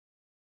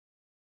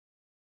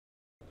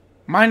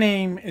My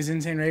name is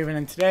InsaneRaven,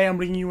 and today I'm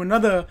bringing you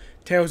another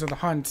Tales of the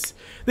Hunts.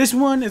 This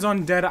one is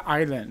on Dead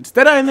Island.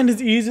 Dead Island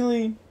is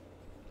easily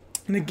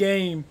the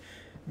game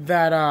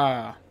that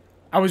I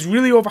was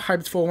really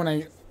overhyped for when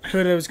I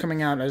heard it was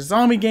coming out. A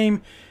zombie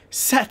game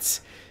set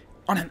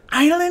on an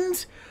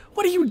island?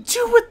 What do you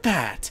do with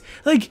that?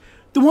 Like,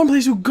 the one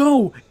place you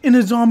go in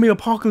a zombie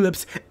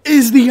apocalypse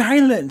is the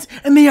island,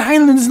 and the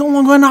island is no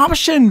longer an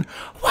option.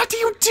 What do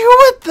you do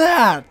with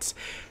that?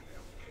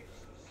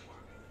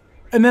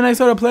 And then I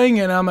started playing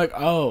it, and I'm like,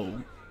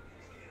 oh,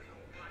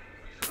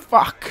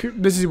 fuck,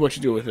 this is what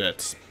you do with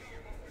it.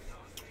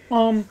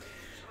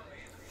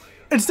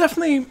 It's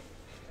definitely,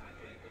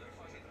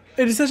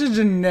 it is such a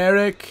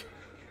generic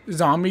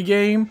zombie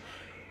game.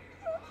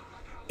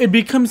 It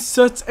becomes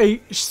such a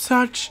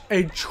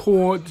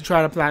chore to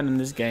try to platinum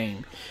this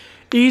game.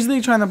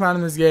 Easily trying to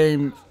platinum this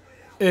game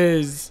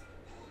is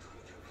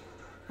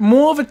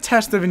more of a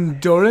test of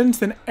endurance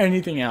than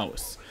anything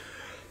else.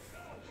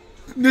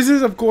 This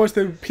is, of course,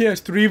 the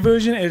PS3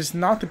 version. It is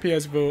not the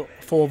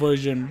PS4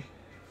 version.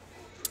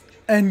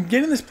 And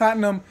getting this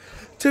platinum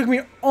took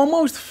me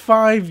almost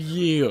 5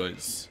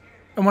 years.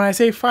 And when I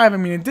say 5, I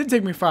mean it did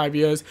take me 5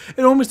 years.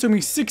 It almost took me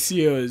 6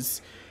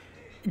 years.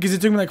 Because it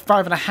took me like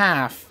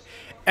 5.5.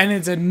 And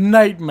it's a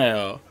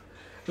nightmare.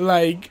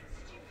 Like,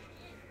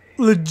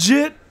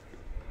 legit.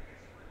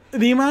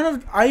 The amount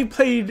of... I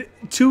played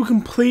 2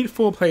 complete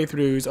full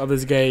playthroughs of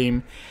this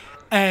game.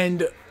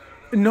 And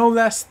no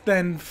less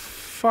than...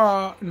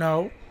 not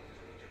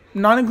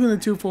including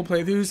the 2 full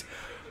playthroughs,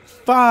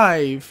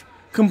 5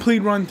 complete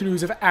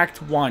run-throughs of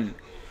Act 1.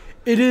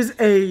 It is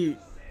a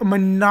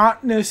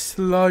monotonous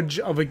sludge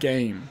of a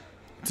game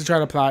to try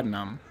to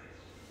platinum.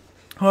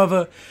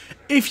 However,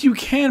 if you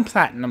can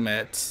platinum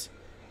it,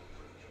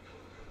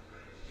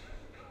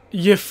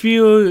 you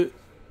feel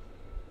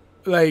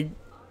like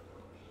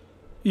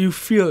you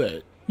feel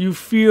it. You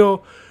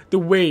feel the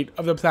weight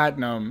of the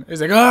platinum.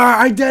 It's like, ah,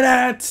 I did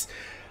it!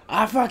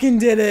 I fucking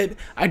did it.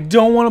 I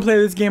don't want to play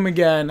this game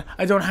again.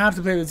 I don't have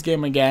to play this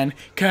game again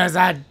because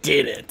I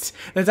did it.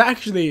 That's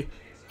actually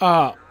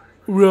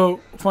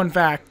real fun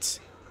fact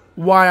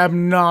why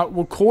I'm not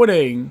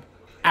recording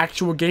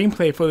actual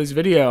gameplay for this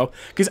video,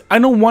 because I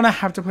don't want to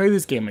have to play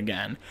this game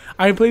again.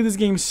 I played this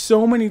game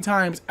so many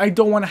times, I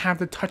don't want to have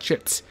to touch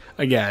it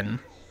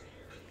again.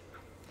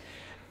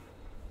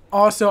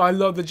 Also, I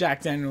love the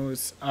Jack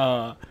Daniels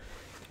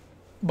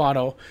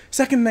bottle.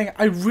 Second thing,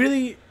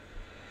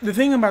 the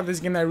thing about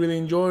this game that I really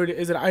enjoyed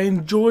is that I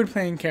enjoyed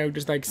playing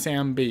characters like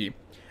Sam B.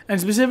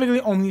 And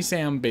specifically only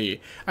Sam B.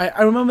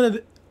 I remember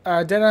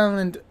that Dead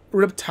Island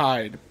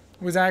Riptide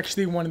was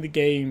actually one of the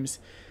games.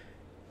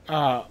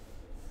 It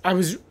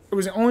was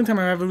the only time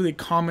I've ever really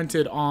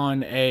commented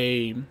on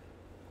an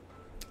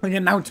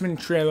announcement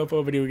trailer for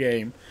a video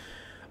game.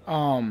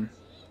 And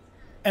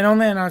on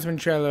the announcement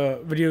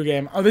trailer video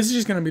game, oh, this is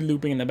just going to be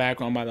looping in the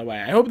background, by the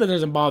way. I hope that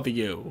doesn't bother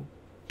you,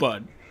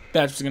 but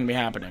that's what's going to be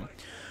happening.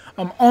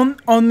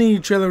 On the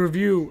trailer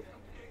review,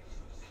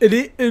 it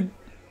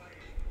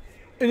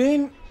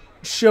didn't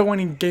show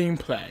any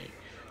gameplay.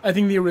 I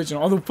think the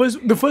original,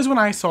 the first one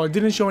I saw,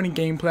 didn't show any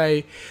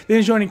gameplay,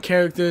 didn't show any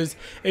characters.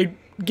 It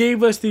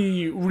gave us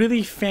the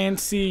really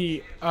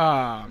fancy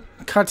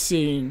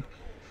cutscene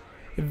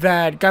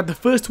that got the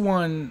first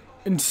game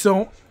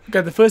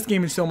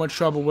in so much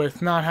trouble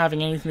with not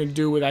having anything to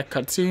do with that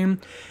cutscene.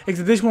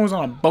 Except this one was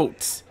on a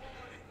boat,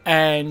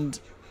 and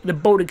the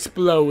boat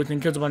explodes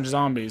and kills a bunch of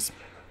zombies.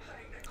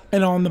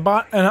 And on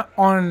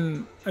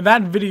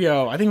that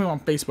video, I think it was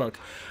on Facebook,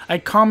 I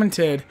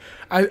commented,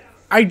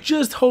 I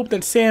just hope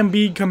that Sam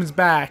B comes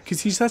back, because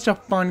he's such a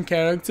fun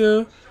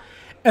character.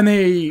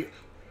 And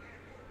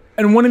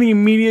one of the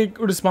immediate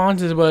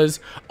responses was,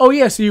 oh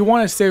yeah, so you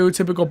want a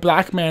stereotypical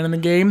black man in the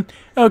game?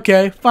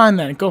 Okay, fine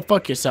then, go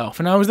fuck yourself.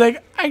 And I was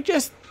like, I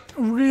just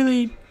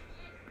really,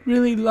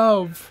 really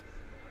love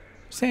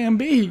Sam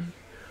B.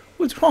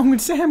 What's wrong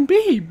with Sam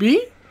B,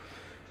 B?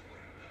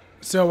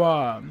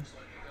 So,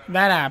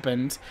 that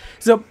happened.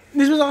 So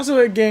this was also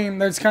a game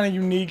that's kind of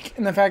unique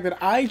in the fact that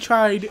I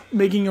tried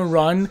making a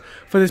run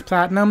for this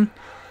platinum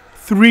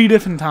 3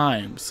 different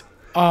times.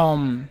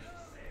 When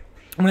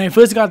I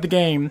first got the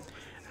game,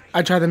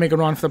 I tried to make a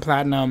run for the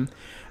platinum.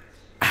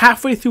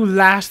 Halfway through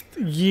last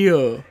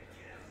year,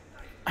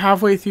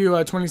 halfway through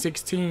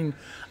 2016,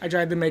 I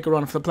tried to make a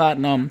run for the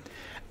platinum.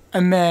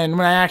 And then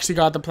when I actually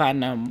got the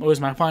platinum, it was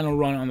my final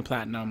run on the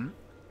platinum.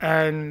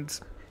 And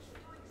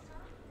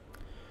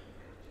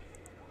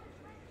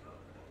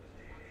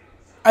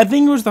I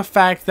think it was the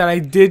fact that I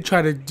did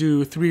try to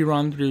do 3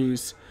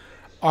 run-throughs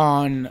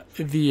on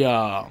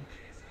the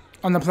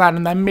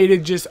platinum that made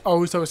it just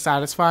oh so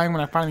satisfying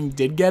when I finally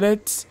did get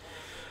it.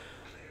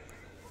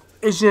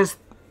 It's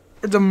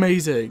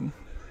amazing.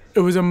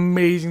 It was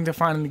amazing to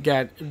finally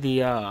get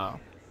the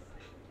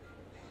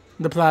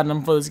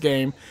platinum for this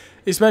game,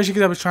 especially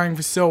because I was trying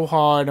for so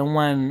hard, and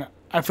when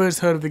I first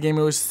heard of the game,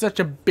 it was such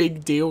a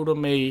big deal to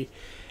me,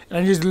 and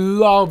I just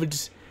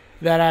loved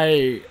that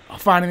I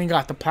finally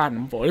got the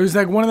platinum for. It was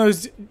like one of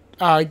those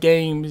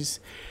games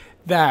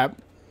that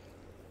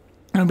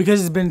And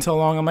because it's been so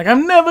long, I'm like,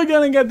 I'm never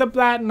gonna get the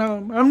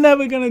platinum. I'm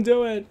never gonna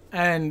do it.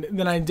 And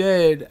then I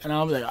did, and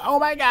I was like, oh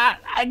my god,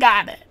 I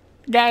got it,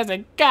 guys,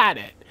 I got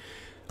it.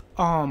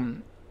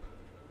 So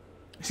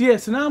yeah,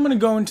 so now I'm gonna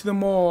go into the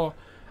more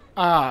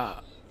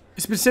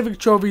specific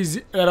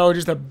trophies that are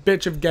just a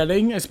bitch of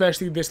getting,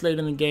 especially this late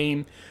in the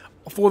game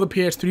for the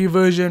PS3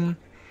 version.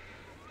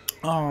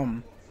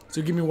 So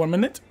give me 1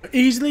 minute.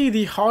 Easily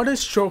the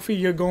hardest trophy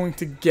you're going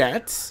to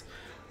get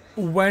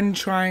when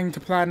trying to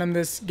platinum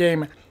this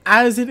game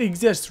as it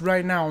exists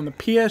right now on the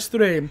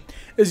PS3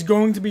 is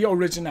going to be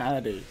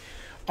originality.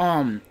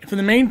 For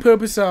the main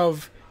purpose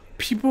of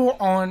people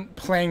aren't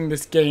playing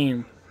this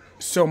game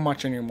so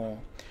much anymore.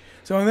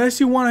 So unless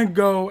you want to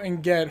go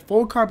and get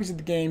 4 copies of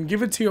the game,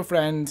 give it to your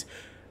friends.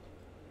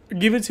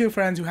 Give it to your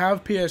friends who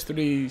have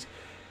PS3s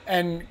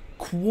and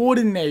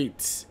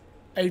coordinate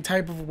a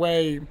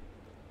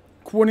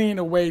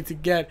way to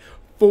get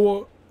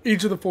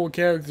each of the 4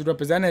 characters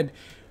represented.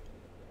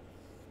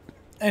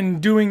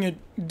 And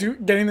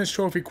getting this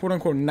trophy quote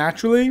unquote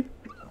naturally,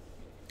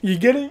 you're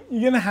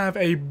gonna have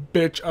a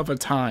bitch of a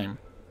time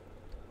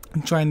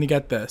trying to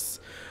get this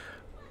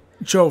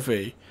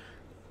trophy.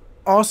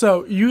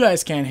 Also, you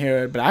guys can't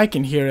hear it, but I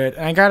can hear it,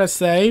 and I gotta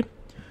say,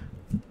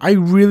 I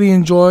really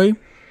enjoy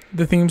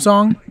the theme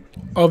song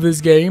of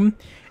this game,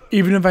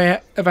 even if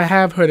I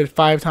have heard it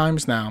 5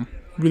 times now.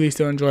 Really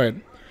still enjoy it.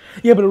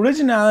 Yeah, but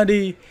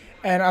originality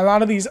and a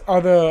lot of these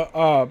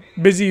other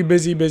busy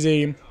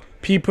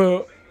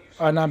people.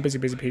 Not busy.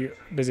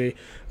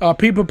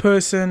 People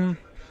person,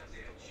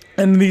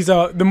 and these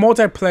are the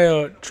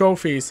multiplayer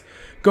trophies.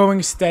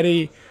 Going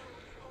steady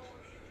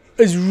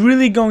is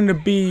really going to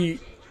be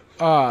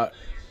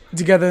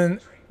together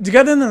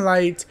in the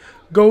light.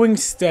 Going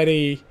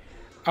steady,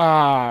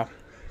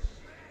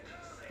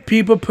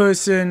 people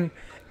person,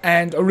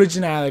 and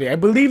originality. I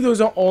believe those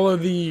are all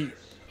of the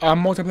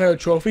multiplayer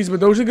trophies,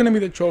 but those are going to be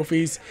the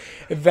trophies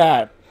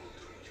that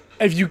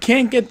if you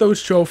can't get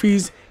those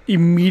trophies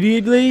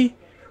immediately,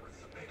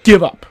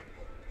 give up.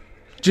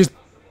 Just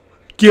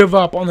give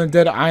up on the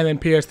Dead Island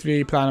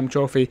PS3 Platinum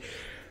Trophy,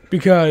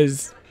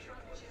 because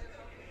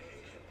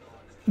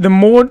the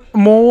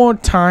more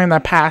time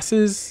that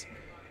passes,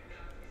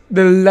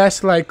 the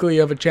less likely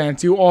of a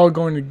chance you are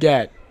going to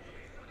get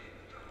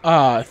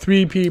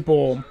 3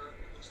 people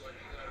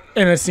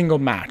in a single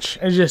match.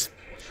 It's just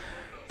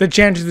the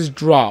chances just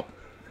drop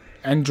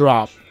and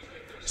drop.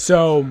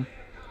 So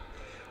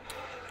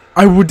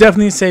I would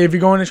definitely say if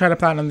you're going to try to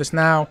platinum this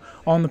now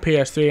on the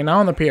PS3 and not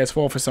on the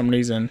PS4 for some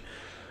reason,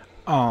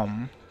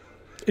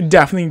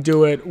 definitely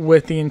do it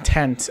with the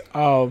intent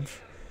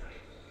of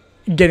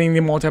getting the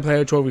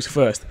multiplayer trophies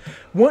first.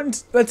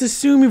 Let's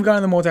assume you've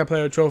gotten the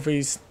multiplayer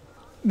trophies,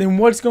 then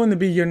what's going to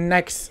be your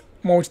next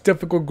most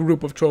difficult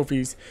group of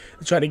trophies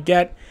to try to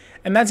get?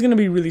 And that's going to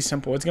be really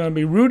simple. It's going to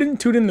be Rootin',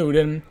 Tootin',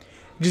 Lootin',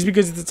 just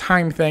because it's a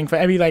time thing. For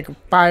every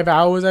 5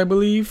 hours, I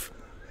believe,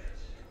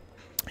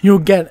 you'll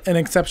get an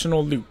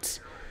exceptional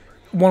loot.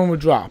 One will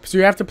drop. So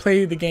you have to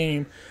play the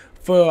game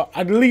for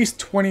at least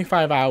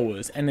 25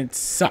 hours, and it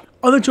sucks.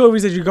 Other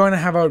trophies that you're going to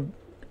have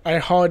a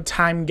hard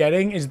time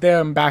getting is There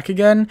and Back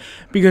Again,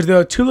 because there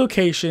are 2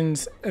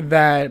 locations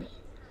that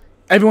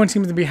everyone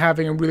seems to be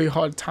having a really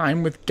hard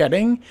time with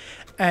getting,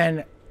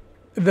 and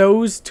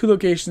those 2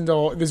 locations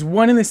are, there's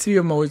one in the city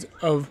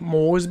of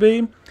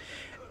Moresby,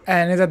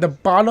 and it's at the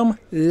bottom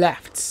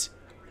left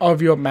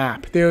of your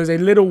map. There's a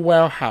little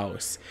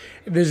warehouse.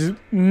 There's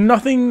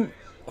nothing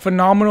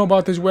phenomenal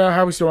about this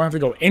warehouse. You don't have to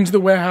go into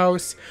the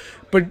warehouse,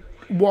 but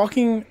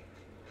walking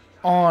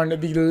on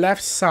the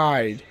left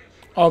side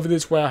of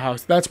this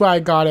warehouse, that's where I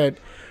got it.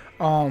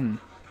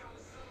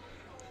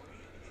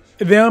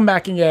 There and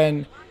Back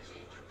Again,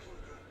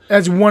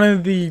 that's one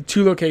of the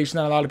 2 locations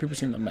that a lot of people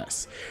seem to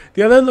miss.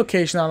 The other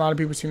location that a lot of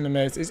people seem to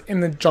miss is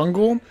in the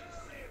jungle,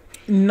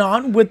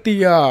 not with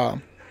the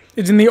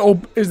it's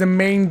the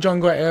main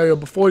jungle area.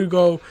 Before you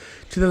go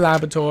to the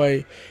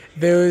laboratory,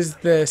 there is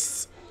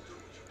this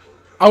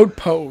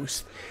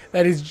outpost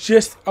that is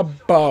just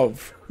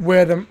above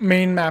where the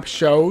main map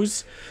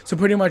shows. So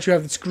pretty much you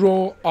have to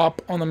scroll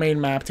up on the main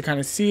map to kind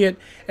of see it,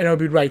 and it'll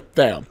be right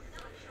there.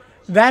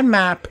 That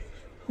map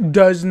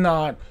does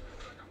not...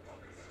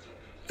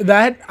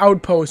 That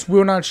outpost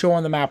will not show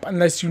on the map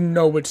unless you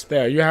know it's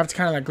there. You have to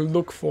kind of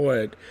look for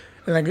it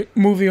and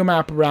move your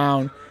map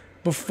around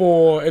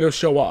before it'll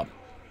show up.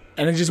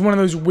 And it's just one of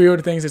those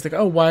weird things. It's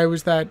oh, why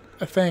was that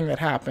a thing that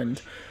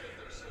happened?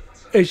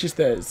 It's just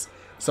this.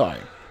 Sorry.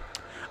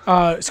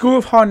 School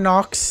of Hard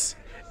Knocks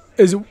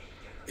is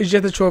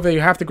just a trophy that you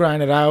have to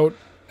grind it out.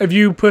 If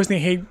you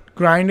personally hate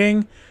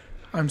grinding,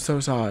 I'm so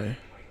sorry.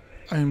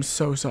 I am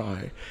so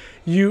sorry.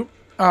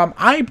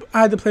 I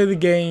had to play the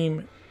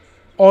game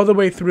all the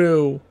way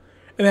through,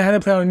 and then I had to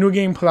play on New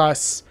Game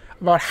Plus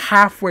about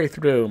halfway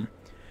through,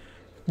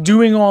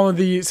 doing all of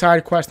the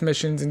side quest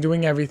missions and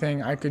doing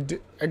everything I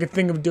could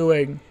think of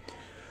doing,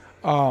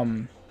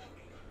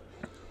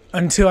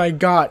 until I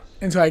got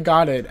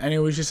it, and it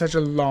was just such a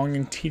long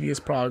and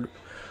tedious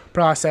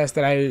process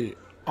that I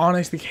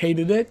honestly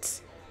hated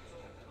it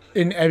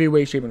in every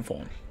way, shape, and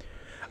form.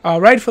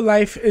 Right for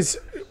Life is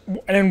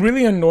a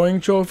really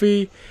annoying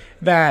trophy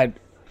that,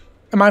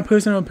 in my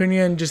personal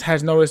opinion, just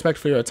has no respect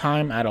for your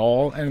time at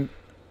all. And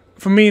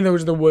for me,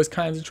 those are the worst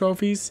kinds of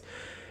trophies.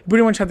 You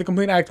pretty much have to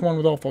complete Act 1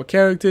 with all 4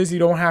 characters. You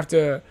don't have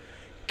to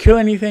kill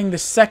anything. The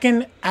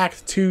second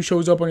Act 2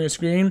 shows up on your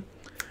screen,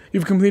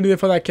 you've completed it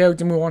for that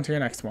character, move on to your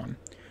next one.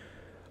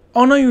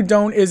 Oh No You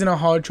Don't isn't a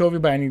hard trophy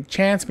by any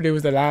chance, but it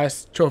was the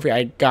last trophy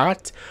I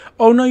got.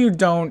 Oh No You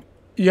Don't,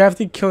 you have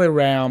to kill a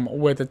ram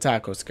with a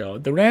tackle skill.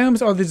 The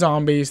rams are the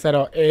zombies that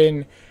are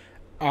in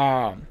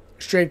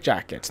straight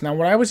jackets. Now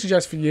what I would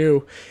suggest for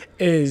you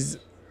is,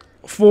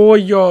 for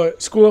your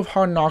School of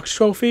Hard Knocks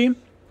trophy,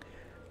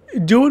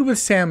 do it with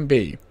Sam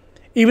B.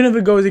 Even if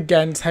it goes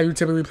against how you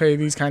typically play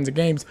these kinds of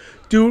games,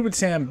 do it with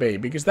Sam B,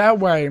 because that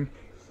way,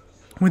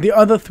 with the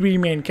other 3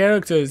 main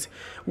characters,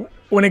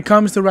 when it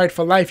comes to Right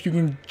for Life, you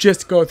can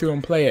just go through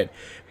and play it.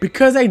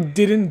 Because I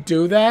didn't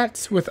do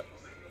that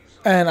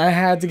and I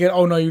had to get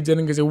Oh No You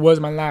Didn't because it was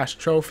my last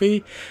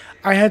trophy,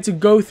 I had to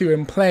go through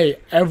and play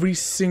every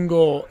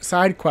single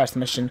side quest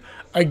mission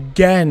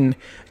again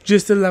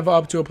just to level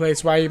up to a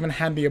place where I even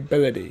had the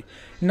ability.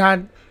 Not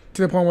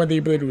to the point where the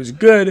ability was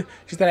good,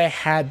 just that I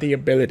had the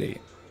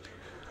ability.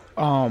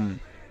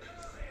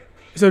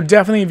 So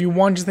definitely, if you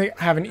want just to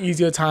have an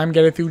easier time,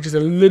 get it through just a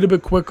little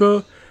bit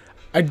quicker,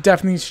 I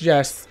definitely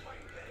suggest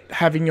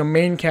having your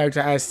main character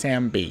as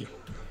Sam B.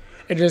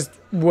 It just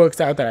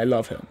works out that I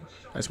love him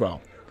as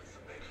well.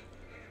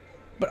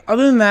 But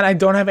other than that, I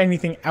don't have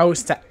anything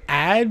else to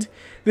add.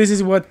 This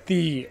is what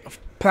the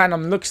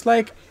Platinum looks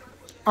like.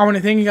 I want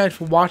to thank you guys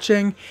for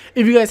watching.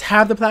 If you guys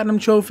have the Platinum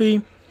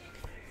Trophy,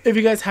 if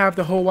you guys have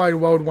the Whole Wide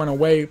World Went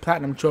Away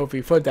Platinum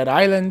Trophy for Dead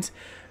Island,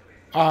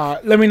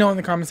 let me know in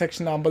the comment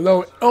section down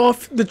below. Or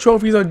if the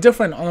trophies are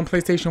different on the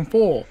PlayStation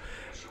 4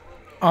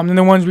 than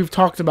the ones we've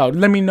talked about,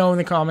 let me know in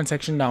the comment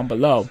section down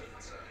below.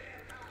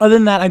 Other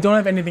than that, I don't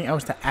have anything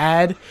else to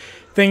add.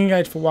 Thank you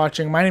guys for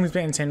watching. My name is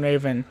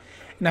InsaneRaven,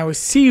 and I will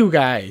see you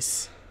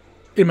guys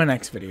in my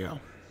next video.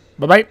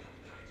 Bye-bye.